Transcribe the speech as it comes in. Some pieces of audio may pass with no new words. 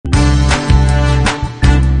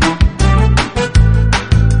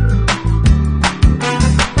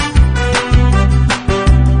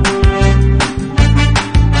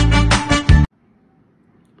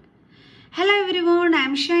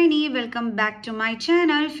welcome back to my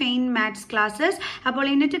channel Faint Maths Classes. അപ്പോൾ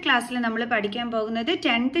ഇന്നത്തെ ക്ലാസ്സിൽ നമ്മൾ പഠിക്കാൻ പോകുന്നത്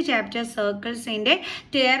 10th chapter Circles ന്റെ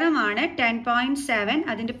theorem ആണ് 10.7.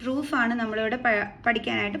 അതിന്റെ പ്രൂഫ് ആണ് നമ്മൾ ഇവിടെ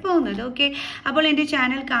പഠിക്കാനായിട്ട് പോകുന്നത്. ഓക്കേ, അപ്പോൾ എൻ്റെ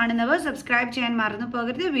ചാനൽ കാണുന്നവർ സബ്സ്ക്രൈബ് ചെയ്യാൻ മറന്നു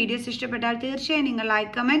പോകരുത്. വീഡിയോസ് ഇഷ്ടപ്പെട്ടാൽ തീർച്ചയായും നിങ്ങൾ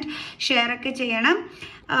ലൈക്ക് കമന്റ് ഷെയർ ഒക്കെ ചെയ്യണം.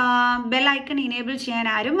 ബെൽ ഐക്കൺ ഇനേബിൾ ചെയ്യാൻ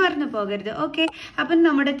ആരും മറന്നു പോകരുത്. ഓക്കെ, അപ്പം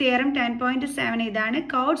നമ്മുടെ തിയറം 10.7 ഇതാണ്.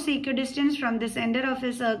 Chords equal distance from the centre of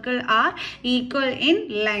A circle are equal in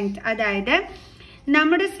length. അതായത്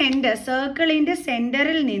നമ്മുടെ സർക്കിളിന്റെ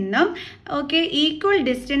സെന്ററിൽ നിന്നും ഈക്വൽ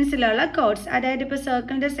ഡിസ്റ്റൻസിലുള്ള കോഡ്സ്, അതായത് ഇപ്പോൾ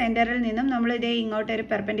സർക്കിളിന്റെ സെന്ററിൽ നിന്നും നമ്മൾ ഇതേ ഇങ്ങോട്ട് ഒരു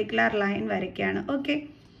പെർപെൻഡിക്കുലർ ലൈൻ വരയ്ക്കുകയാണ്. ഓക്കെ,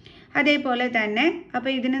 അതേപോലെ തന്നെ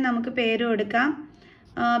അപ്പോൾ ഇതിന് നമുക്ക് പേര് കൊടുക്കാം,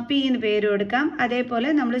 പി എന്ന് പേര് കൊടുക്കാം. അതേപോലെ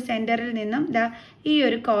നമ്മൾ സെന്ററിൽ നിന്നും ഈ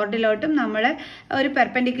ഒരു കോർഡിലോട്ടും നമ്മൾ ഒരു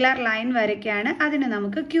പെർപെൻഡിക്കുലർ ലൈൻ വരയ്ക്കുകയാണ്. അതിന്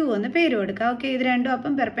നമുക്ക് ക്യൂ എന്ന് പേര് കൊടുക്കാം. ഓക്കെ, ഇത് രണ്ടും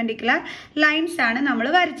അപ്പം പെർപെൻഡിക്കുലർ ലൈൻസ് ആണ് നമ്മൾ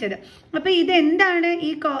വരച്ചത്. അപ്പോൾ ഇതെന്താണ്?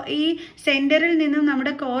 ഈ സെന്ററിൽ നിന്നും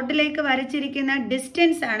നമ്മുടെ കോർഡിലേക്ക് വരച്ചിരിക്കുന്ന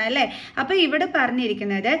ഡിസ്റ്റൻസ് ആണ് അല്ലേ. അപ്പോൾ ഇവിടെ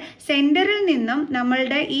പറഞ്ഞിരിക്കുന്നത് സെന്ററിൽ നിന്നും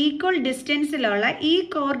നമ്മളുടെ ഈക്വൽ ഡിസ്റ്റൻസിലുള്ള ഈ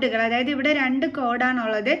കോർഡുകൾ, അതായത് ഇവിടെ രണ്ട്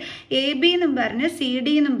കോഡാണുള്ളത്, എ ബി എന്നും പറഞ്ഞ് സി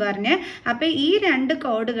ഡി എന്നും പറഞ്ഞ്. അപ്പോൾ ഈ രണ്ട്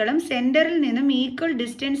കോഡുകളും സെന്ററിൽ നിന്നും ഈക്വൽ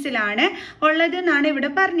ഡിസ്റ്റൻസിലാണ് ഉള്ളത് എന്നാണ് ഇവിടെ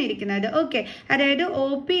പറഞ്ഞിരിക്കുന്നത്. ഓക്കെ, അതായത് ഒ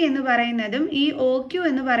പി എന്ന് പറയുന്നതും ഈ ഒ ക്യു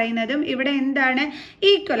എന്ന് പറയുന്നതും ഇവിടെ എന്താണ്?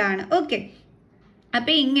 ഈക്വൽ ആണ്. ഓക്കെ,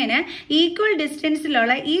 അപ്പൊ ഇങ്ങനെ ഈക്വൽ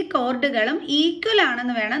ഡിസ്റ്റൻസിലുള്ള ഈ കോർഡുകളും ഈക്വൽ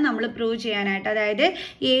ആണെന്ന് വേണം നമ്മൾ പ്രൂവ് ചെയ്യാനായിട്ട്. അതായത്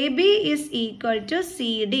A B is equal to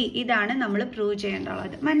C D, ഇതാണ് നമ്മൾ പ്രൂവ്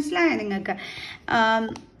ചെയ്യേണ്ടത്. മനസ്സിലായോ നിങ്ങൾക്ക്?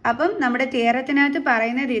 അപ്പം നമ്മുടെ തിയറത്തിനകത്ത്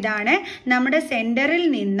പറയുന്നത് ഇതാണ്, നമ്മുടെ സെന്ററിൽ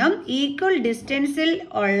നിന്നും ഈക്വൽ ഡിസ്റ്റൻസിൽ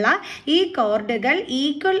ഉള്ള ഈ കോർഡുകൾ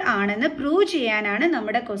ഈക്വൽ ആണെന്ന് പ്രൂവ് ചെയ്യാനാണ്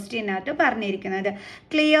നമ്മുടെ ക്വസ്റ്റ്യനകത്ത് പറഞ്ഞിരിക്കുന്നത്.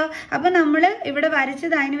 ക്ലിയർ? അപ്പൊ നമ്മൾ ഇവിടെ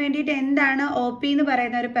വരച്ചത് അതിന് വേണ്ടിയിട്ട് എന്താണ്? ഒ പി എന്ന്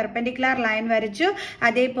പറയുന്ന ഒരു പെർപെൻഡിക്കുലർ ലൈൻ വരച്ചു,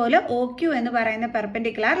 അതേപോലെ ഒ ക്യു എന്ന് പറയുന്ന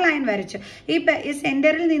പെർപെൻഡിക്കുലർ ലൈൻ വരച്ചു. ഈ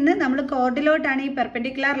സെന്ററിൽ നിന്ന് നമ്മൾ കോർഡിലോട്ടാണ് ഈ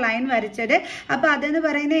പെർപെൻഡിക്കുലർ ലൈൻ വരച്ചത്. അപ്പൊ അതെന്ന്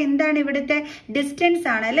പറയുന്നത് എന്താണ്? ഇവിടുത്തെ ഡിസ്റ്റൻസ്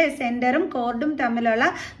ആണ് അല്ലെ. സെന്ററും കോർഡും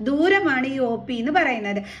തമ്മിലുള്ള ദൂരമാണ് ഈ ഒ പി എന്ന്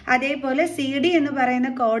പറയുന്നത്. അതേപോലെ സി ഡി എന്ന് പറയുന്ന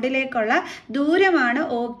കോഡിലേക്കുള്ള ദൂരമാണ്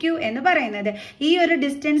ഒ ക്യു എന്ന് പറയുന്നത്. ഈ ഒരു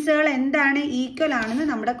ഡിസ്റ്റൻസുകൾ എന്താണ്? ഈക്വൽ ആണെന്ന്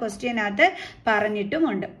നമ്മുടെ ക്വസ്റ്റ്യനകത്ത്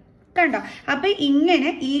പറഞ്ഞിട്ടുമുണ്ട്. കണ്ടോ? അപ്പൊ ഇങ്ങനെ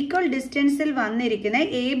ഈക്വൽ ഡിസ്റ്റൻസിൽ വന്നിരിക്കുന്ന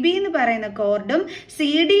എ ബി എന്ന് പറയുന്ന കോർഡും സി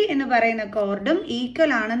ഡി എന്ന് പറയുന്ന കോർഡും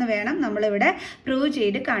ഈക്വൽ ആണെന്ന് വേണം നമ്മളിവിടെ പ്രൂവ്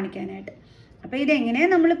ചെയ്ത് കാണിക്കാനായിട്ട്. അപ്പൊ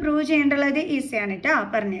ഇതെങ്ങനെയാണ് നമ്മൾ പ്രൂവ് ചെയ്യേണ്ടുള്ളത്? ഈസിയാണ് കേട്ടോ,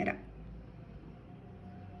 പറഞ്ഞുതരാം.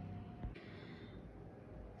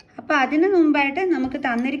 അപ്പൊ അതിനു മുമ്പായിട്ട് നമുക്ക്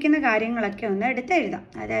തന്നിരിക്കുന്ന കാര്യങ്ങളൊക്കെ ഒന്ന് എടുത്ത് എഴുതാം.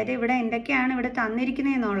 അതായത് ഇവിടെ എന്തൊക്കെയാണ് ഇവിടെ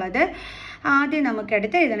തന്നിരിക്കുന്നത് എന്നുള്ളത് ആദ്യം നമുക്ക്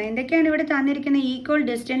എടുത്ത് എഴുതണം. എന്തൊക്കെയാണ് ഇവിടെ തന്നിരിക്കുന്നത്? ഈക്വൽ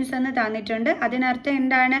ഡിസ്റ്റൻസ് എന്ന് തന്നിട്ടുണ്ട്. അതിനർത്ഥം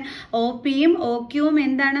എന്താണ്? ഒ പിയും ഒ ക്യൂവും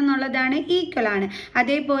എന്താണെന്നുള്ളതാണ്? ഈക്വൽ ആണ്.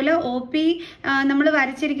 അതേപോലെ ഒ പി നമ്മൾ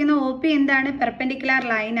വരച്ചിരിക്കുന്ന ഒ പി എന്താണ്? പെർപെൻഡിക്കുലർ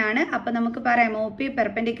ലൈൻ ആണ്. അപ്പൊ നമുക്ക് പറയാം O P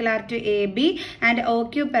perpendicular to A B and O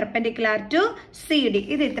Q perpendicular to C D.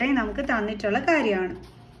 ഇത് ഇത്രയും നമുക്ക് തന്നിട്ടുള്ള കാര്യമാണ്.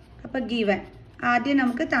 അപ്പൊ ഗീവൻ ആദ്യം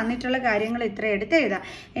നമുക്ക് തന്നിട്ടുള്ള കാര്യങ്ങൾ ഇത്ര എടുത്ത് എഴുതാം.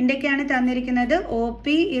 എന്തൊക്കെയാണ് തന്നിരിക്കുന്നത്? O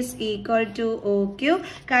P is equal to O Q,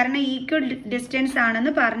 കാരണം ഈക്വൽ ഡിസ്റ്റൻസ്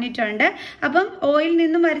ആണെന്ന് പറഞ്ഞിട്ടുണ്ട്. അപ്പം ഒയിൽ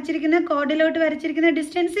നിന്നും വരച്ചിരിക്കുന്ന കോഡിലോട്ട് വരച്ചിരിക്കുന്ന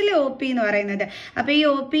ഡിസ്റ്റൻസിൽ ഒ പി എന്ന് പറയുന്നത്. അപ്പൊ ഈ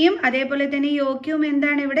ഒ പിയും അതേപോലെ തന്നെ ഈ ഒ ക്യൂവും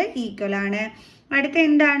എന്താണ്? ഇവിടെ ഈക്വൽ ആണ്. അടുത്ത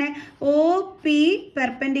എന്താണ്? O P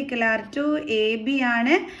perpendicular to A B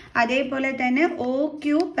ആണ്. അതേപോലെ തന്നെ ഒ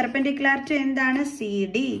ക്യു പെർപെൻഡിക്കുലർ ടു എന്താണ്? C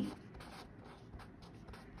D.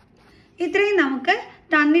 ഇത്രയും നമുക്ക്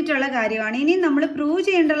തന്നിട്ടുള്ള കാര്യമാണ്. ഇനി നമ്മൾ പ്രൂവ്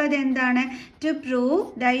ചെയ്യേണ്ടുള്ളത് എന്താണ്? ടു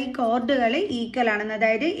പ്രൂവ് ഈ കോർഡുകൾ ഈക്വൽ ആണെന്ന്,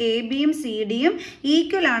 അതായത് എ ബിയും സി ഡിയും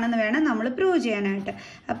ഈക്വൽ ആണെന്ന് വേണം നമ്മൾ പ്രൂവ് ചെയ്യാനായിട്ട്.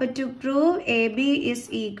 അപ്പൊ to prove A B is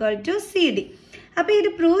equal to C D. അപ്പൊ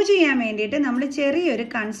ഇത് പ്രൂവ് ചെയ്യാൻ വേണ്ടിയിട്ട് നമ്മൾ ചെറിയൊരു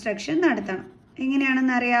കൺസ്ട്രക്ഷൻ നടത്തണം.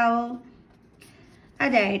 എങ്ങനെയാണെന്ന് അറിയാവോ?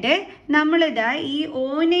 അതായത് നമ്മളിതാ ഈ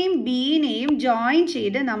ഓനെയും ബിനെയും ജോയിൻ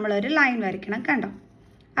ചെയ്ത് നമ്മളൊരു ലൈൻ വരയ്ക്കണം. കണ്ടോ?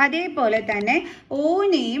 അതേപോലെ തന്നെ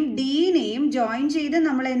ഓനെയും ഡിനെയും ജോയിൻ ചെയ്ത്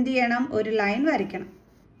നമ്മൾ എന്ത് ചെയ്യണം? ഒരു ലൈൻ വരയ്ക്കണം.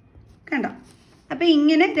 കണ്ടോ? അപ്പൊ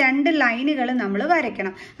ഇങ്ങനെ രണ്ട് ലൈനുകൾ നമ്മൾ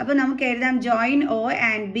വരയ്ക്കണം. അപ്പൊ നമുക്ക് എഴുതാം join O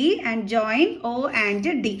and B and join O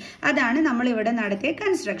and D. അതാണ് നമ്മൾ ഇവിടെ നടത്തിയ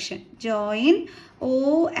construction. Join O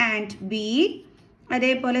and B,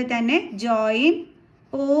 അതേപോലെ തന്നെ ജോയിൻ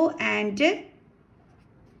ഒ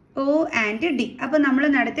ആൻഡ് ഡി. അപ്പൊ നമ്മൾ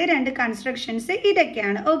നടത്തിയ രണ്ട് കൺസ്ട്രക്ഷൻസ്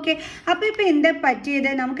ഇതൊക്കെയാണ്. ഓക്കെ, അപ്പൊ ഇപ്പൊ എന്താ പറ്റിയത്?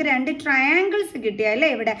 നമുക്ക് രണ്ട് ട്രയാങ്കിൾസ് കിട്ടിയല്ലേ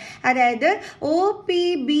ഇവിടെ. അതായത് ഒ പി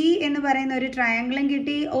ബി എന്ന് പറയുന്ന ഒരു ട്രയാങ്കിളും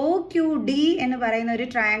കിട്ടി, ഒ ക്യു ഡി എന്ന് പറയുന്ന ഒരു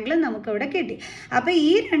ട്രയാങ്കിളും നമുക്ക് ഇവിടെ കിട്ടി. അപ്പൊ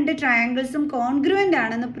ഈ രണ്ട് ട്രയാങ്കിൾസും കോൺഗ്രുവന്റ്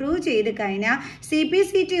ആണെന്ന് പ്രൂവ് ചെയ്ത് കഴിഞ്ഞാൽ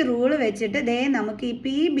CBSE റൂൾ വെച്ചിട്ട് നമുക്ക് ഈ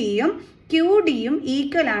പി ബിയും ക്യു ഡിയും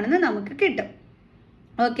ഈക്വൽ ആണെന്ന് നമുക്ക് കിട്ടും.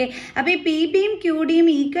 ഓക്കെ, അപ്പൊ ഈ പി ബിയും ക്യൂ ഡിയും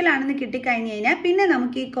ഈക്വൽ ആണെന്ന് കിട്ടിക്കഴിഞ്ഞ് കഴിഞ്ഞാൽ പിന്നെ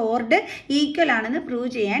നമുക്ക് ഈ കോർഡ് ഈക്വൽ ആണെന്ന് പ്രൂവ്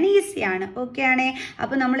ചെയ്യാൻ ഈസിയാണ്. ഓക്കെ ആണേ.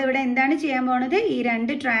 അപ്പൊ നമ്മൾ ഇവിടെ എന്താണ് ചെയ്യാൻ പോണത്? ഈ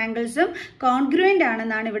രണ്ട് ട്രയാങ്കിൾസും കോൺഗ്രുവന്റ്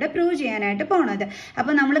ആണെന്നാണ് ഇവിടെ പ്രൂവ് ചെയ്യാനായിട്ട് പോണത്.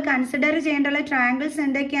 അപ്പൊ നമ്മൾ കൺസിഡർ ചെയ്യേണ്ടുള്ള ട്രയാങ്കിൾസ്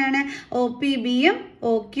എന്തൊക്കെയാണ്? ഒ പി ബിയും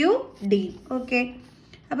ഒ ക്യു ഡിയും. ഓക്കെ,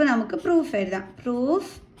 അപ്പൊ നമുക്ക് പ്രൂഫ് എഴുതാം.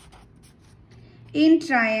 Proof in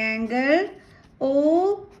triangle O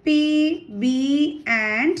P B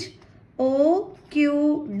and O Q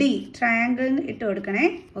D triangle ഇട്ട് കൊടുക്കണേ.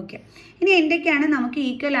 ഓക്കെ, ഇനി എന്തൊക്കെയാണ് നമുക്ക്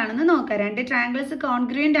ഈക്വൽ ആണെന്ന് നോക്കാം. രണ്ട് ട്രയാങ്കിൾസ്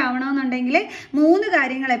കോൺഗ്രുവന്റ് ആവണമെന്നുണ്ടെങ്കിൽ 3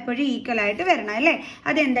 കാര്യങ്ങൾ എപ്പോഴും ഈക്വൽ ആയിട്ട് വരണം അല്ലേ?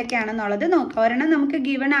 അത് എന്തൊക്കെയാണെന്നുള്ളത് നോക്കാം. ഒരെണ്ണം നമുക്ക്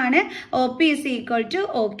ഗിവൺ ആണ്, O P is equal to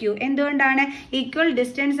O Q. എന്തുകൊണ്ടാണ്? ഈക്വൽ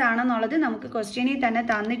ഡിസ്റ്റൻസ് ആണെന്നുള്ളത് നമുക്ക് ക്വസ്റ്റ്യനിൽ തന്നെ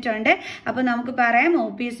തന്നിട്ടുണ്ട്. അപ്പൊ നമുക്ക് പറയാം O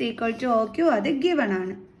P is equal to O Q, അത് ഗിവൺ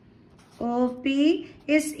ആണ്. O P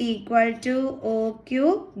is equal to O Q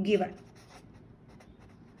given.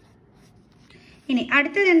 ഇനി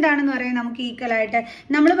അടുത്തത് എന്താണെന്ന് പറയാം നമുക്ക് ഈക്വൽ ആയിട്ട്.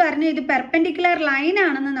 നമ്മൾ പറഞ്ഞു ഇത് പെർപെൻഡിക്കുലർ ലൈൻ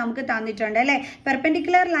ആണെന്ന് നമുക്ക് തന്നിട്ടുണ്ട് അല്ലെ?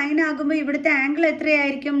 പെർപെൻഡിക്കുലർ ലൈൻ ആകുമ്പോൾ ഇവിടുത്തെ ആംഗിൾ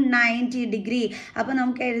എത്രയായിരിക്കും? 90 ഡിഗ്രി. അപ്പൊ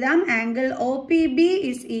നമുക്ക് എഴുതാം angle O P B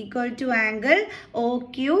is equal to angle O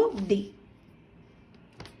Q D.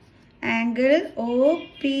 Angle O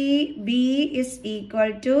P B is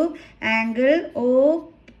equal to angle O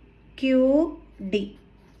Q D.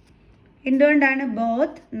 എന്തുകൊണ്ടാണ്?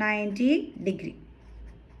 Both 90 degree.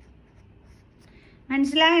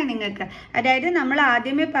 മനസ്സിലായോ നിങ്ങൾക്ക്? അതായത് നമ്മൾ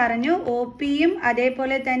ആദ്യമേ പറഞ്ഞു ഒ പിയും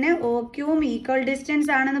അതേപോലെ തന്നെ ഒ ക്യൂവും ഈക്വൽ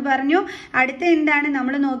ഡിസ്റ്റൻസ് ആണെന്ന് പറഞ്ഞു. അടുത്ത എന്താണ്?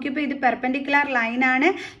 നമ്മൾ നോക്കിയപ്പോൾ ഇത് പെർപെൻഡിക്കുലർ ലൈൻ ആണ്.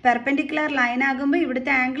 പെർപെൻഡിക്കുലർ ലൈൻ ആകുമ്പോൾ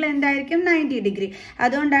ഇവിടുത്തെ ആംഗിൾ എന്തായിരിക്കും? 90 ഡിഗ്രി.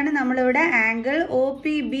 അതുകൊണ്ടാണ് നമ്മളിവിടെ angle O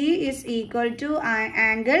P B is equal to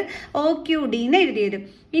angle O Q D എന്ന് എഴുതിയത്.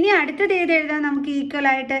 ഇനി അടുത്തത് ഏത് എഴുതാം നമുക്ക് ഈക്വൽ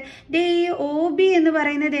ആയിട്ട്? ഈ ഒ ബി എന്ന്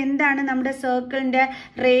പറയുന്നത് എന്താണ്? നമ്മുടെ സർക്കിളിന്റെ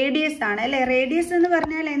റേഡിയസ് ആണ് അല്ലെ? റേഡിയസ് എന്ന്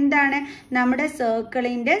പറഞ്ഞാൽ എന്താണ്? നമ്മുടെ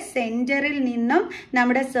സർക്കിളിന്റെ സെന്ററിൽ നിന്നും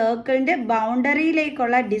നമ്മുടെ സർക്കിളിന്റെ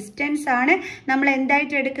ബൗണ്ടറിയിലേക്കുള്ള ഡിസ്റ്റൻസ് ആണ് നമ്മൾ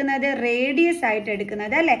എന്തായിട്ട് എടുക്കുന്നത്? റേഡിയസ് ആയിട്ട്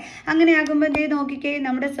എടുക്കുന്നത് അല്ലെ? അങ്ങനെ ആകുമ്പോൾ എന്തേ നോക്കിക്കേ,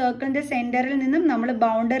 നമ്മുടെ സർക്കിളിന്റെ സെന്ററിൽ നിന്നും നമ്മൾ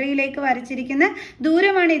ബൗണ്ടറിയിലേക്ക് വരച്ചിരിക്കുന്ന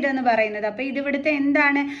ദൂരമാണ് ഇതെന്ന് പറയുന്നത്. അപ്പൊ ഇത് ഇവിടുത്തെ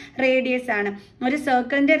എന്താണ്? റേഡിയസ് ആണ്. ഒരു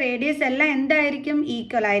സർക്കിളിന്റെ റേഡിയസ് എല്ലാം എന്തായിരിക്കും?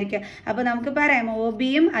 ഈക്വൽ ആയിരിക്കും. അപ്പൊ നമുക്ക് പറയാം ഒ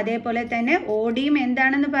ബിയും അതേപോലെ തന്നെ ഒ ഡിയും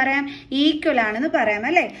എന്താണെന്ന് പറയാം? ഈക്വൽ ആണെന്ന് പറയാം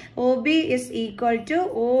അല്ലെ? O B is equal to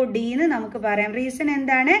O D എന്ന് നമുക്ക് പറയാം. റീസൺ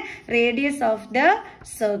എന്താണ്? Radius of the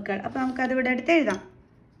circle. അപ്പൊ നമുക്ക് അത് ഇവിടെ എടുത്ത് എഴുതാം.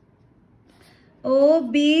 O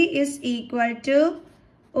B is equal to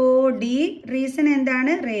O D. Reason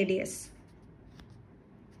എന്താണ്? റേഡിയസ്.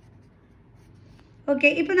 ഓക്കെ,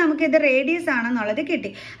 ഇപ്പൊ നമുക്ക് ഇത് റേഡിയസ് ആണെന്നുള്ളത് കിട്ടി.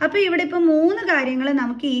 അപ്പൊ ഇവിടെ ഇപ്പൊ 3 കാര്യങ്ങൾ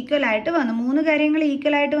നമുക്ക് ഈക്വൽ ആയിട്ട് വന്നു. 3 കാര്യങ്ങൾ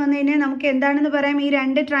ഈക്വൽ ആയിട്ട് വന്നു കഴിഞ്ഞാൽ നമുക്ക് എന്താണെന്ന് പറയാം? ഈ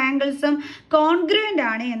രണ്ട് ട്രയാങ്കിൾസും കോൺഗ്രുവന്റ്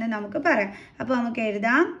ആണ് എന്ന് നമുക്ക് പറയാം. അപ്പൊ നമുക്ക്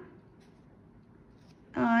എഴുതാം,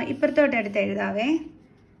 ഇപ്പുറത്തോട്ട് എടുത്ത് എഴുതാവേ,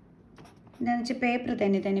 എന്താണെന്ന് വെച്ചാൽ പേപ്പർ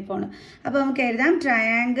തന്നെ പോകണം. അപ്പൊ നമുക്ക് എഴുതാം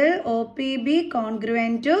triangle O P B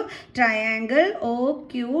congruent to triangle O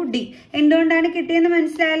Q D. എന്തുകൊണ്ടാണ് കിട്ടിയെന്ന്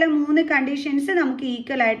മനസ്സിലായാലോ? 3 കണ്ടീഷൻസ് നമുക്ക്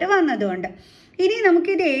ഈക്വൽ ആയിട്ട് വന്നതുകൊണ്ട്. ഇനി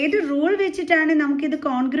നമുക്കിത് ഏത് റൂൾ വെച്ചിട്ടാണ് നമുക്കിത്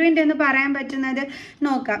കോൺഗ്രുവന്റ് എന്ന് പറയാൻ പറ്റുന്നത്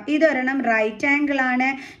നോക്കാം. ഇതൊരെണ്ണം റൈറ്റ് ആംഗിൾ ആണ്.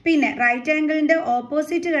 പിന്നെ റൈറ്റ് ആംഗിളിന്റെ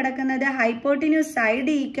ഓപ്പോസിറ്റ് കിടക്കുന്നത് ഹൈപ്പോട്ടിന്യൂസ്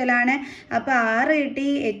സൈഡ് ഈക്വൽ ആണ്. അപ്പൊ R കിട്ടി,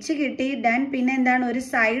 H കിട്ടി, ദെൻ പിന്നെ എന്താണ്? ഒരു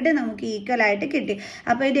സൈഡ് നമുക്ക് ഈക്വൽ ആയിട്ട് കിട്ടി.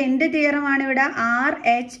 അപ്പൊ ഇത് എന്ത് തിയറമാണ് ഇവിടെ?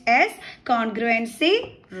 RHS കോൺഗ്രുവൻസി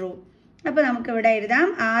rule. അപ്പൊ നമുക്ക് ഇവിടെ എഴുതാം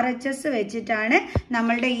RHS വെച്ചിട്ടാണ്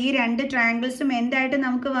നമ്മളുടെ ഈ രണ്ട് ട്രയാങ്കിൾസും എന്തായിട്ട്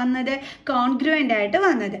നമുക്ക് വന്നത്? കോൺഗ്രുവന്റ് ആയിട്ട്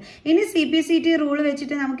വന്നത്. ഇനി CPCT റൂൾ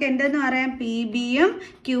വെച്ചിട്ട് നമുക്ക് എന്തെന്ന് പറയാം? പി ബിയും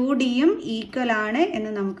ക്യു ഡിയും ഈക്വൽ ആണ്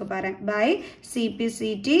എന്ന് നമുക്ക് പറയാം ബൈ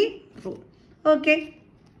CPCT റൂൾ. ഓക്കെ,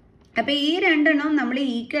 അപ്പൊ ഈ രണ്ടെണ്ണവും നമ്മൾ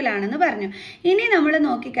ഈക്വൽ ആണെന്ന് പറഞ്ഞു. ഇനി നമ്മൾ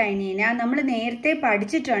നോക്കിക്കഴിഞ്ഞ് കഴിഞ്ഞാൽ നമ്മൾ നേരത്തെ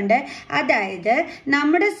പഠിച്ചിട്ടുണ്ട്, അതായത്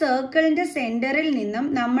നമ്മുടെ സർക്കിളിന്റെ സെന്ററിൽ നിന്നും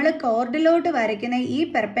നമ്മൾ കോർഡിലോട്ട് വരയ്ക്കുന്ന ഈ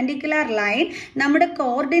പെർപെൻഡിക്കുലർ ലൈൻ നമ്മുടെ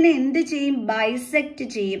കോർഡിനെ എന്ത് ചെയ്യും? ബൈസെക്ട്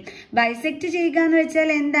ചെയ്യും. ബൈസെക്ട് ചെയ്യുക എന്ന്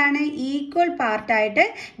വെച്ചാൽ എന്താണ്? ഈക്വൽ പാർട്ടായിട്ട്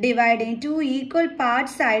ഡിവൈഡ് ചെയ്യും. 2 ഈക്വൽ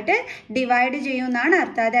പാർട്സ് ആയിട്ട് ഡിവൈഡ് ചെയ്യുമെന്നാണ്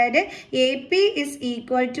അർത്ഥം. അതായത് AP is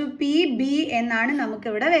equal to PB എന്നാണ്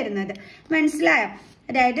നമുക്കിവിടെ വരുന്നത്. മനസ്സിലായോ?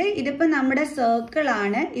 അതായത് ഇതിപ്പോ നമ്മുടെ സർക്കിൾ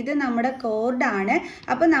ആണ്, ഇത് നമ്മുടെ കോർഡാണ്.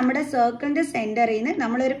 അപ്പൊ നമ്മുടെ സർക്കിളിന്റെ സെന്ററിൽ നിന്ന്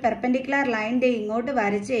നമ്മളൊരു പെർപെൻഡിക്കുലർ ലൈൻ്റെ ഇങ്ങോട്ട്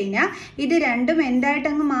വരച്ചു കഴിഞ്ഞാൽ ഇത് രണ്ടും എന്തായിട്ട്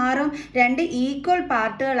അങ്ങ് മാറും? 2 ഈക്വൽ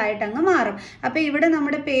പാർട്ടുകളായിട്ട് അങ്ങ് മാറും. അപ്പൊ ഇവിടെ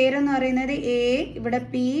നമ്മുടെ പേരെന്ന് പറയുന്നത് A, ഇവിടെ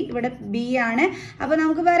P, ഇവിടെ B ആണ്. അപ്പൊ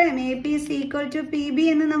നമുക്ക് പറയാം AP is equal to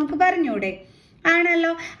PB എന്ന് നമുക്ക് പറഞ്ഞൂടെ?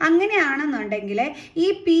 ആണല്ലോ. അങ്ങനെയാണെന്നുണ്ടെങ്കിൽ ഈ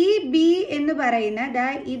PB എന്ന് പറയുന്ന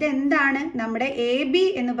ഇതെന്താണ്? നമ്മുടെ AB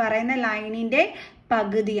എന്ന് പറയുന്ന ലൈനിന്റെ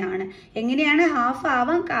പകുതിയാണ്. എങ്ങനെയാണ്? ഹാഫ്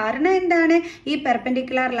ആവാം. കാരണം എന്താണ്? ഈ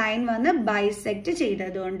പെർപെൻഡിക്കുലർ ലൈൻ വന്ന് ബൈസെക്ട്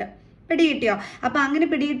ചെയ്തതുകൊണ്ട്. പിടികിട്ടിയോ? അപ്പൊ അങ്ങനെ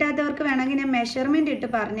പിടികിട്ടാത്തവർക്ക് വേണമെങ്കിൽ ഞാൻ മെഷർമെന്റ് ഇട്ട്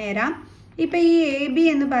പറഞ്ഞുതരാം. ഇപ്പൊ ഈ AB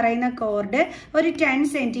എന്ന് പറയുന്ന കോർഡ് ഒരു 10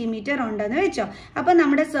 സെന്റിമീറ്റർ ഉണ്ടെന്ന് വെച്ചോ. അപ്പൊ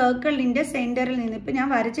നമ്മുടെ സർക്കിളിന്റെ സെന്ററിൽ നിന്ന്, ഇപ്പൊ ഞാൻ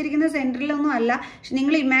വരച്ചിരിക്കുന്ന സെന്ററിലൊന്നും അല്ല,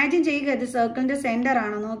 നിങ്ങൾ ഇമാജിൻ ചെയ്യുക ഇത് സർക്കിളിന്റെ സെന്റർ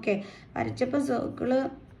ആണെന്ന്. ഓക്കെ, വരച്ചപ്പോ സർക്കിള്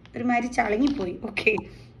ഒരുമാതിരി ചളങ്ങിപ്പോയി. ഓക്കെ,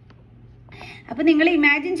 അപ്പൊ നിങ്ങൾ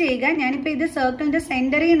ഇമാജിൻ ചെയ്യുക, ഞാനിപ്പോ ഇത് സർക്കിളിന്റെ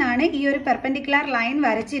സെന്ററിൽ നിന്നാണ് ഈ ഒരു പെർപെൻഡിക്കുലർ ലൈൻ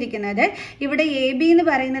വരച്ചിരിക്കുന്നത്. ഇവിടെ AB എന്ന്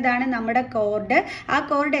പറയുന്നതാണ് നമ്മുടെ കോർഡ്. ആ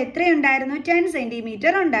കോർഡ് എത്രയുണ്ടായിരുന്നു? 10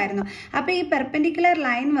 സെന്റിമീറ്റർ ഉണ്ടായിരുന്നു. അപ്പൊ ഈ പെർപെൻഡിക്കുലർ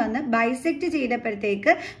ലൈൻ വന്ന് ബൈസെക്ട്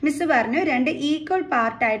ചെയ്തപ്പോഴത്തേക്ക് മിസ് പറഞ്ഞു 2 ഈക്വൽ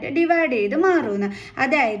പാർട്ടായിട്ട് ഡിവൈഡ് ചെയ്ത് മാറുമെന്ന്.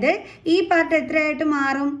 അതായത് ഈ പാർട്ട് എത്രയായിട്ട്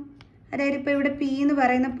മാറും? അതായത് ഇപ്പൊ ഇവിടെ P എന്ന്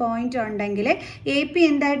പറയുന്ന പോയിന്റ് ഉണ്ടെങ്കിൽ AP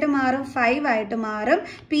എന്തായിട്ട് മാറും? 5 ആയിട്ട് മാറും.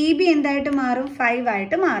 PB എന്തായിട്ട് മാറും? 5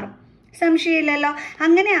 ആയിട്ട് മാറും. സംശയമില്ലല്ലോ.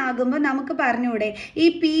 അങ്ങനെ ആകുമ്പോൾ നമുക്ക് പറഞ്ഞൂടെ ഈ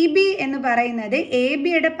PB എന്ന് പറയുന്നത്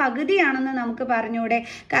ABയുടെ പകുതിയാണെന്ന് നമുക്ക് പറഞ്ഞൂടെ?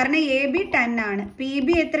 കാരണം AB 10 ആണ്, PB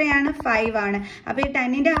എത്രയാണ്? 5 ആണ്. അപ്പൊ ഈ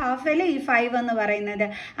 10ന്റെ ഹാഫ് അല്ലേ ഈ 5 എന്ന് പറയുന്നത്?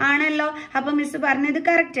 ആണല്ലോ. അപ്പൊ മിസ് പറഞ്ഞത്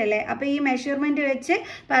കറക്റ്റ് അല്ലേ? അപ്പൊ ഈ മെഷർമെന്റ് വെച്ച്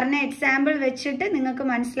പറഞ്ഞ എക്സാമ്പിൾ വെച്ചിട്ട് നിങ്ങൾക്ക്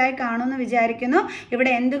മനസ്സിലായി കാണുമെന്ന് വിചാരിക്കുന്നു.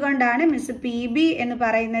 ഇവിടെ എന്തുകൊണ്ടാണ് മിസ് PB എന്ന്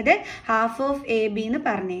പറയുന്നത് ഹാഫ് ഓഫ് AB എന്ന്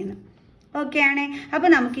പറഞ്ഞേന്ന്. ഓക്കെ ആണേ. അപ്പൊ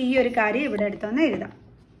നമുക്ക് ഈ ഒരു കാര്യം ഇവിടെ എടുത്തൊന്ന് എഴുതാം.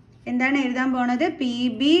 എന്താണ് എഴുതാൻ പോണത്?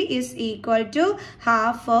 PB is equal to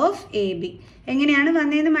half of AB. എങ്ങനെയാണ്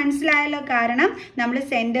വന്നതെന്ന് മനസ്സിലായല്ലോ. കാരണം നമ്മൾ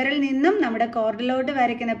സെന്ററിൽ നിന്നും നമ്മുടെ കോർഡിലോട്ട്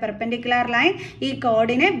വരയ്ക്കുന്ന പെർപെൻഡിക്കുലർ ലൈൻ ഈ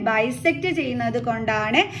കോർഡിനെ ബൈസെക്ട് ചെയ്യുന്നത്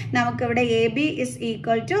കൊണ്ടാണ് നമുക്കിവിടെ AB is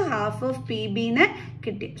equal to half of PB എന്ന്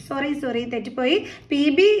കിട്ടി. സോറി തെറ്റിപ്പോയി.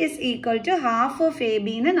 PB is equal to half of AB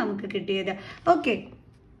എന്ന് നമുക്ക് കിട്ടിയത്. ഓക്കെ,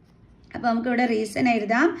 അപ്പൊ നമുക്കിവിടെ റീസൺ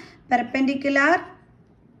എഴുതാം. Perpendicular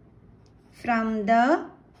from the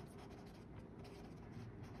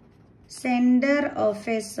center of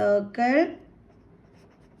a circle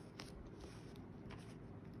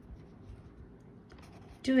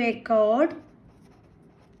to a chord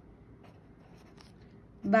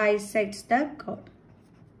bisects the chord.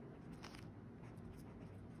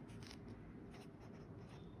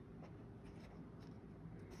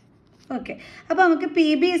 Okay, അപ്പൊ നമുക്ക്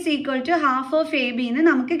PB is equal to half of AB എന്ന്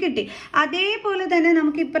നമുക്ക് കിട്ടി. അതേപോലെ തന്നെ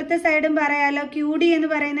നമുക്ക് ഇപ്പുറത്തെ സൈഡും പറയാലോ. QD എന്ന്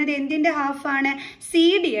പറയുന്നത് എന്തിന്റെ ഹാഫ് ആണ്?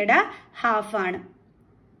 CDയുടെ ഹാഫ് ആണ്.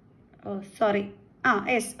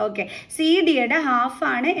 ഓക്കെ, CDയുടെ ഹാഫ്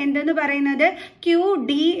ആണ് എന്തെന്ന് പറയുന്നത്?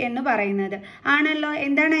 QD എന്ന് പറയുന്നത് ആണല്ലോ.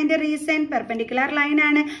 എന്താണ് അതിന്റെ റീസൺ? പെർപെൻഡിക്കുലർ ലൈൻ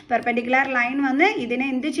ആണ്. പെർപെൻഡിക്കുലർ ലൈൻ വന്ന് ഇതിനെ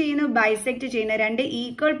എന്ത് ചെയ്യുന്നു? ബൈസെക്ട് ചെയ്യുന്നു, 2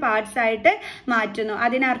 ഈക്വൽ പാർട്സ് ആയിട്ട് മാറ്റുന്നു.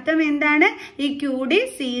 അതിനർത്ഥം എന്താണ്? ഈ QD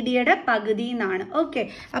CDയുടെ പകുതി എന്നാണ്. ഓക്കെ,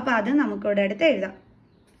 അപ്പൊ അത് നമുക്കിവിടെ അടുത്ത് എഴുതാം.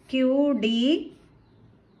 QD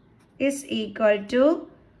is equal to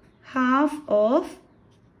half of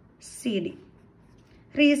CD.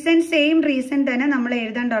 Reason same reason തന്നെ നമ്മൾ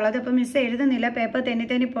എഴുതേണ്ടുള്ളത്. അപ്പൊ മിസ് എഴുതുന്നില്ല, പേപ്പർ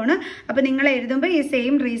തെന്നി പോണ്. അപ്പൊ നിങ്ങൾ എഴുതുമ്പോൾ ഈ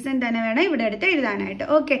സെയിം റീസൺ തന്നെ വേണം ഇവിടെ അടുത്ത് എഴുതാനായിട്ട്.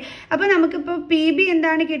 ഓക്കെ, അപ്പൊ നമുക്കിപ്പോ PB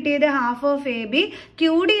എന്താണ് കിട്ടിയത്? Half of AB.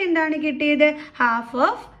 QD എന്താണ് കിട്ടിയത്? ഹാഫ്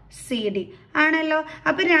ഓഫ് CD ആണല്ലോ.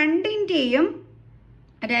 അപ്പൊ രണ്ടിന്റെയും,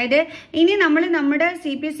 അതായത് ഇനി നമ്മൾ നമ്മുടെ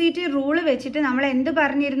CBSE റൂള് വെച്ചിട്ട് നമ്മൾ എന്ത്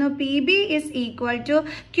പറഞ്ഞിരുന്നു? PB is equal to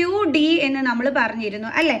QD എന്ന് നമ്മൾ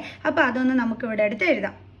പറഞ്ഞിരുന്നു അല്ലെ? അപ്പൊ അതൊന്ന് നമുക്ക് ഇവിടെ അടുത്ത്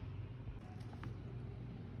എഴുതാം.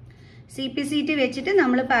 CBSE വെച്ചിട്ട്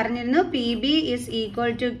നമ്മൾ പറഞ്ഞിരുന്നു PB is equal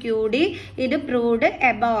to QD. ഇത് പ്രൂവ്ഡ്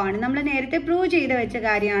എബവ് ആണ്. നമ്മൾ നേരത്തെ പ്രൂവ് ചെയ്ത് വെച്ച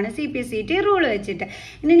കാര്യമാണ് CBSE റൂൾ വെച്ചിട്ട്.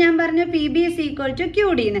 ഇനി ഞാൻ പറഞ്ഞു PB is equal to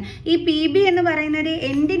QD എന്ന്. ഈ PB എന്ന് പറയുന്നത്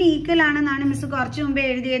എന്തിന് ഈക്വൽ ആണെന്നാണ് മിസ് കുറച്ചു മുമ്പ്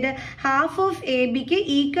എഴുതിയത്? ഹാഫ് ഓഫ് ABക്ക്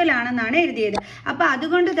ഈക്വൽ ആണെന്നാണ് എഴുതിയത്. അപ്പൊ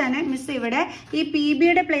അതുകൊണ്ട് തന്നെ മിസ് ഇവിടെ ഈ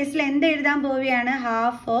PBയുടെ പ്ലേസിൽ എന്ത് എഴുതാൻ പോവുകയാണ്?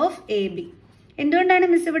 Half of AB. എന്തുകൊണ്ടാണ്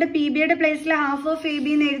മിസ് ഇവിടെ PBയുടെ പ്ലേസിൽ ഹാഫ് ഓഫ് AB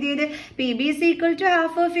എന്ന് എഴുതിയത്? PB is equal to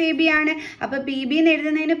half of AB ആണ്. അപ്പൊ PB എന്ന്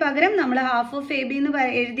എഴുതുന്നതിന് പകരം നമ്മൾ ഹാഫ് ഓഫ് AB എന്ന്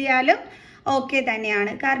എഴുതിയാലും ഓക്കെ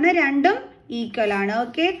തന്നെയാണ്, കാരണം രണ്ടും ഈക്വൽ ആണ്.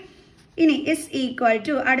 ഓക്കെ, ഇനി ഇസ് ഈക്വൽ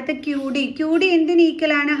ടു അടുത്ത QD എന്തിന്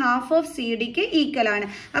ഈക്വൽ ആണ്? ഹാഫ് ഓഫ് CDക്ക് ഈക്വൽ ആണ്.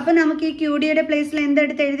 അപ്പൊ നമുക്ക് ഈ QDയുടെ പ്ലേസിൽ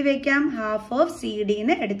എന്തെടുത്ത് എഴുതി വെക്കാം? ഹാഫ് ഓഫ് CD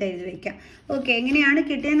എന്ന് എടുത്ത് എഴുതി വെക്കാം. ഓക്കെ, എങ്ങനെയാണ്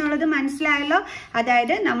കിട്ടിയെന്നുള്ളത് മനസ്സിലായല്ലോ.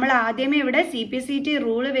 അതായത് നമ്മൾ ആദ്യമേ ഇവിടെ CBSE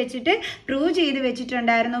റൂള് വെച്ചിട്ട് പ്രൂവ് ചെയ്ത്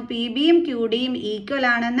വെച്ചിട്ടുണ്ടായിരുന്നു PBയും QDയും ഈക്വൽ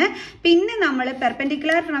ആണെന്ന്. പിന്നെ നമ്മൾ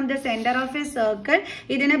perpendicular from the centre of A circle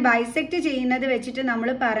ഇതിനെ ബൈസെക്ട് ചെയ്യുന്നത് വെച്ചിട്ട്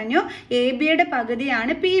നമ്മൾ പറഞ്ഞു ABയുടെ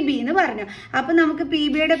പകുതിയാണ് PB എന്ന് പറഞ്ഞു. അപ്പൊ നമുക്ക്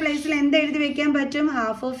PBയുടെ പ്ലേസിൽ എന്ത് എഴുതി വെക്കാൻ പറ്റും?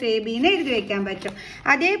 ഹാഫ് ഓഫ് AB എന്ന് എഴുതി വെക്കാൻ പറ്റും.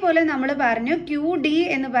 അതേപോലെ നമ്മൾ പറഞ്ഞു QD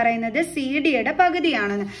എന്ന് പറയുന്നത് CDയുടെ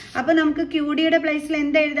പകുതിയാണെന്ന്. അപ്പൊ നമുക്ക് QDയുടെ പ്ലേസിൽ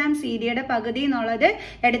എന്ത് എഴുതാം? CDയുടെ പകുതി എന്നുള്ളത്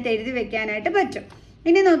എടുത്ത് എഴുതി വെക്കാനായിട്ട് പറ്റും.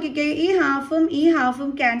 ഇനി നോക്കിക്കേ, ഈ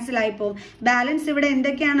ഹാഫും ക്യാൻസൽ ആയി പോകും. ബാലൻസ് ഇവിടെ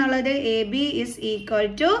എന്തൊക്കെയാണുള്ളത്? AB is equal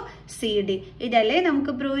to CD. ഇതല്ലേ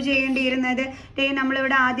നമുക്ക് പ്രൂവ് ചെയ്യേണ്ടിയിരുന്നത്.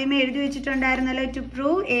 നമ്മളിവിടെ ആദ്യമേ എഴുതി വെച്ചിട്ടുണ്ടായിരുന്നല്ലോ, to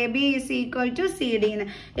prove AB is equal to CD എന്ന്.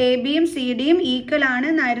 ABയും CDയും ഈക്വൽ ആണ്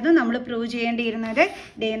എന്നായിരുന്നു നമ്മൾ പ്രൂവ് ചെയ്യേണ്ടിയിരുന്നത്.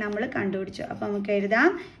 നമ്മൾ കണ്ടുപിടിച്ചു. അപ്പൊ നമുക്ക്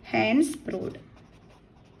എഴുതാം ഹെൻസ് പ്രൂവ്ഡ്.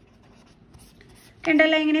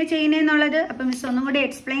 കണ്ടല്ലോ എങ്ങനെ ചെയ്യുന്നതെന്നുള്ളത്. അപ്പം മിസ് ഒന്നും കൂടി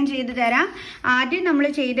എക്സ്പ്ലെയിൻ ചെയ്ത് തരാം. ആദ്യം നമ്മൾ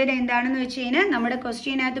ചെയ്തത് എന്താണെന്ന് വെച്ച് കഴിഞ്ഞാൽ, നമ്മുടെ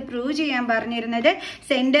ക്വസ്റ്റ്യനകത്ത് പ്രൂവ് ചെയ്യാൻ പറഞ്ഞിരുന്നത്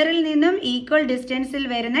സെന്ററിൽ നിന്നും ഈക്വൽ ഡിസ്റ്റൻസിൽ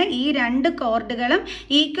വരുന്ന ഈ രണ്ട് കോർഡുകളും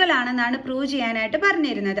ഈക്വൽ ആണെന്നാണ് പ്രൂവ് ചെയ്യാനായിട്ട്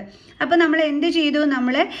പറഞ്ഞിരുന്നത്. അപ്പൊ നമ്മൾ എന്ത് ചെയ്തു?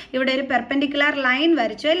 നമ്മൾ ഇവിടെ ഒരു പെർപെൻഡിക്കുലർ ലൈൻ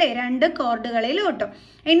വരച്ചു അല്ലേ, രണ്ട് കോർഡുകളിലോട്ടും.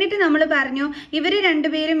 എന്നിട്ട് നമ്മൾ പറഞ്ഞു ഇവർ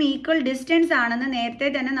രണ്ടുപേരും ഈക്വൽ ഡിസ്റ്റൻസ് ആണെന്ന് നേരത്തെ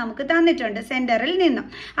തന്നെ നമുക്ക് തന്നിട്ടുണ്ട് സെന്ററിൽ നിന്നും.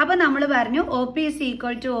 അപ്പൊ നമ്മൾ പറഞ്ഞു OP is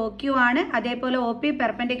equal to OQ ആണ്, അതേപോലെ OP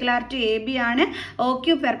പെർപെൻഡിക്കുലർ ടു AB ആണ്,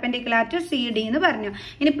 OQ പെർപെൻഡിക്കുലർ ടു CD എന്ന് പറഞ്ഞു.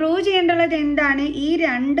 ഇനി പ്രൂവ് ചെയ്യേണ്ടുള്ളത് എന്താണ്? ഈ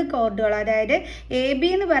രണ്ട് കോർഡുകൾ, അതായത് AB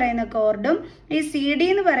എന്ന് പറയുന്ന കോർഡും ഈ CD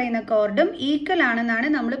എന്ന് പറയുന്ന കോർഡും ഈക്വൽ ആണെന്നാണ്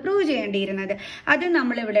നമ്മൾ പ്രൂവ് ചെയ്യേണ്ടിയിരുന്നത്. അത്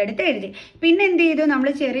നമ്മൾ ഇവിടെ എടുത്ത് എഴുതി. പിന്നെ എന്ത് ചെയ്തു? നമ്മൾ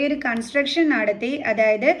ചെറിയൊരു കൺസ്ട്രക്ഷൻ നടത്തി.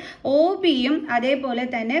 അതായത് OBയും അതേപോലെ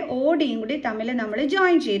തന്നെ ODയും കൂടി തമ്മിൽ നമ്മൾ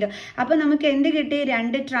ജോയിൻ ചെയ്തു. അപ്പൊ നമുക്ക് എന്ത് കിട്ടി?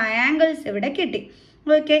 രണ്ട് ട്രയാങ്കിൾസ് ഇവിടെ കിട്ടി.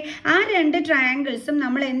 ഓക്കെ, ആ രണ്ട് ട്രയാങ്കിൾസും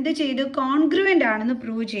നമ്മൾ എന്ത് ചെയ്തു? കോൺഗ്രുവന്റ് ആണെന്ന്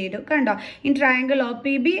പ്രൂവ് ചെയ്തു. കണ്ടോ, in triangle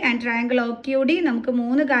OPB and triangle OQD നമുക്ക്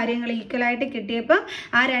മൂന്ന് കാര്യങ്ങൾ ഈക്വൽ ആയിട്ട് കിട്ടിയപ്പോൾ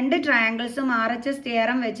ആ രണ്ട് ട്രയാങ്കിൾസും RHS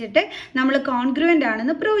തിയറം വെച്ചിട്ട് നമ്മൾ കോൺഗ്രുവന്റ്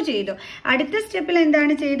ആണെന്ന് പ്രൂവ് ചെയ്തു. അടുത്ത സ്റ്റെപ്പിൽ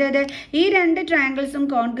എന്താണ് ചെയ്തത്? ഈ രണ്ട് ട്രയാങ്കിൾസും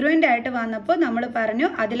കോൺഗ്രുവന്റ് ആയിട്ട് വന്നപ്പോൾ നമ്മൾ പറഞ്ഞു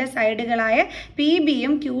അതിലെ സൈഡുകളായ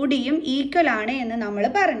PBയും QDയും ഈക്വൽ ആണ് എന്ന് നമ്മൾ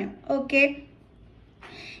പറഞ്ഞു. ഓക്കെ,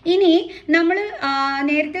 ഇനി നമ്മൾ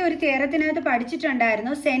നേരത്തെ ഒരു തിയറത്തിനകത്ത്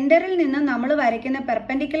പഠിച്ചിട്ടുണ്ടായിരുന്നു, സെന്ററിൽ നിന്നും നമ്മൾ വരയ്ക്കുന്ന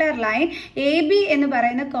പെർപെൻഡിക്കുലർ ലൈൻ AB എന്ന്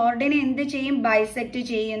പറയുന്ന കോർഡിനെ എന്ത് ചെയ്യും? ബൈസെക്ട്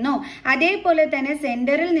ചെയ്യുന്നു. അതേപോലെ തന്നെ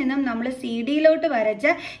സെന്ററിൽ നിന്നും നമ്മൾ CDയിലോട്ട് വരച്ച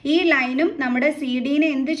ഈ ലൈനും നമ്മുടെ CDനെ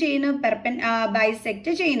എന്ത് ചെയ്യുന്നു?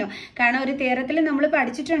 ബൈസെക്ട് ചെയ്യുന്നു. കാരണം ഒരു തിയറത്തിൽ നമ്മൾ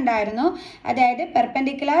പഠിച്ചിട്ടുണ്ടായിരുന്നു, അതായത്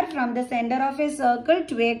perpendicular from the centre of A circle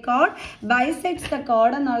to A cord bisects the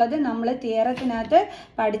cord എന്നുള്ളത് നമ്മൾ തിയറത്തിനകത്ത്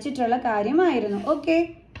പഠിച്ചിട്ടുള്ള കാര്യമായിരുന്നു. ഓക്കെ,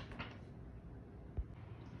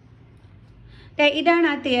 ഇതാണ്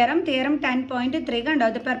ആ തിയറം 10.3. കണ്ടോ,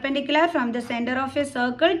 the perpendicular from the centre of A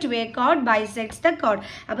circle to A cord bisects the cord.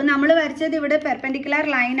 അപ്പൊ നമ്മൾ വരച്ചത് ഇവിടെ പെർപെൻഡിക്കുലർ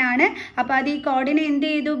ലൈൻ ആണ്. അപ്പൊ അത് ഈ കോർഡിനെ എന്ത്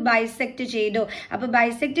ചെയ്തു? ബൈസെക്ട് ചെയ്തു. അപ്പൊ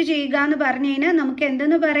ബൈസെക്ട് ചെയ്യുക എന്ന് പറഞ്ഞു കഴിഞ്ഞാൽ നമുക്ക്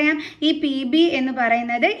എന്തെന്ന് പറയാം? ഈ PB എന്ന്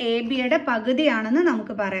പറയുന്നത് ABയുടെ പകുതിയാണെന്ന്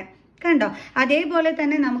നമുക്ക് പറയാം. കണ്ടോ, അതേപോലെ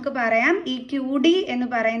തന്നെ നമുക്ക് പറയാം ഈ QD എന്ന്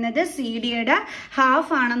പറയുന്നത് CDയുടെ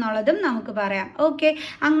ഹാഫ് ആണെന്നുള്ളതും നമുക്ക് പറയാം. ഓക്കെ,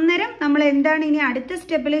 അന്നേരം നമ്മൾ എന്താണ് ഇനി അടുത്ത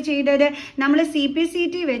സ്റ്റെപ്പിൽ ചെയ്തത്? നമ്മൾ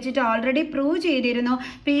CPCT വെച്ചിട്ട് ഓൾറെഡി പ്രൂവ് ചെയ്തിരുന്നു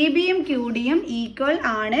PBയും QDയും ഈക്വൽ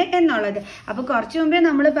ആണ് എന്നുള്ളത്. അപ്പൊ കുറച്ചു മുമ്പേ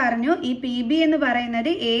നമ്മൾ പറഞ്ഞു ഈ PB എന്ന്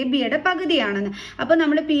പറയുന്നത് ABയുടെ പകുതിയാണെന്ന്. അപ്പൊ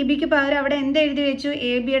നമ്മൾ PBക്ക് പകരം അവിടെ എന്ത് എഴുതി വെച്ചു?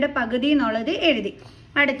 ABയുടെ പകുതി എന്നുള്ളത് എഴുതി.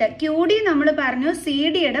 അടുത്ത QD നമ്മൾ പറഞ്ഞു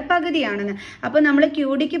CDയുടെ പകുതിയാണെന്ന്. അപ്പൊ നമ്മൾ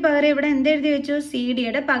QDക്ക് പകരം ഇവിടെ എന്ത് എഴുതി വെച്ചു?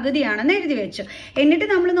 CDയുടെ പകുതിയാണെന്ന് എഴുതി വെച്ചു. എന്നിട്ട്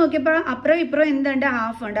നമ്മൾ നോക്കിയപ്പോൾ അപ്പുറം ഇപ്പുറം എന്തുണ്ട്?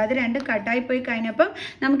 ഹാഫ് ഉണ്ട്. അത് രണ്ടും കട്ടായി പോയി കഴിഞ്ഞപ്പോൾ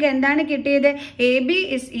നമുക്ക് എന്താണ് കിട്ടിയത്? AB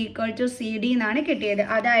is equal to CD എന്നാണ് കിട്ടിയത്.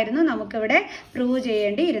 അതായിരുന്നു നമുക്കിവിടെ പ്രൂവ്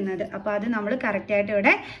ചെയ്യേണ്ടിയിരുന്നത്. അപ്പൊ അത് നമ്മൾ കറക്റ്റ് ആയിട്ട്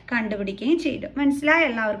ഇവിടെ കണ്ടുപിടിക്കുകയും ചെയ്തു.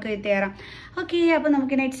 മനസ്സിലായ എല്ലാവർക്കും ഈ തിയറം? ഓക്കെ, അപ്പൊ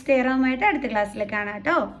നമുക്ക് നെക്സ്റ്റ് തിയറവുമായിട്ട് അടുത്ത ക്ലാസ്സിൽ കാണാം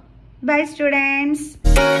കേട്ടോ. By students.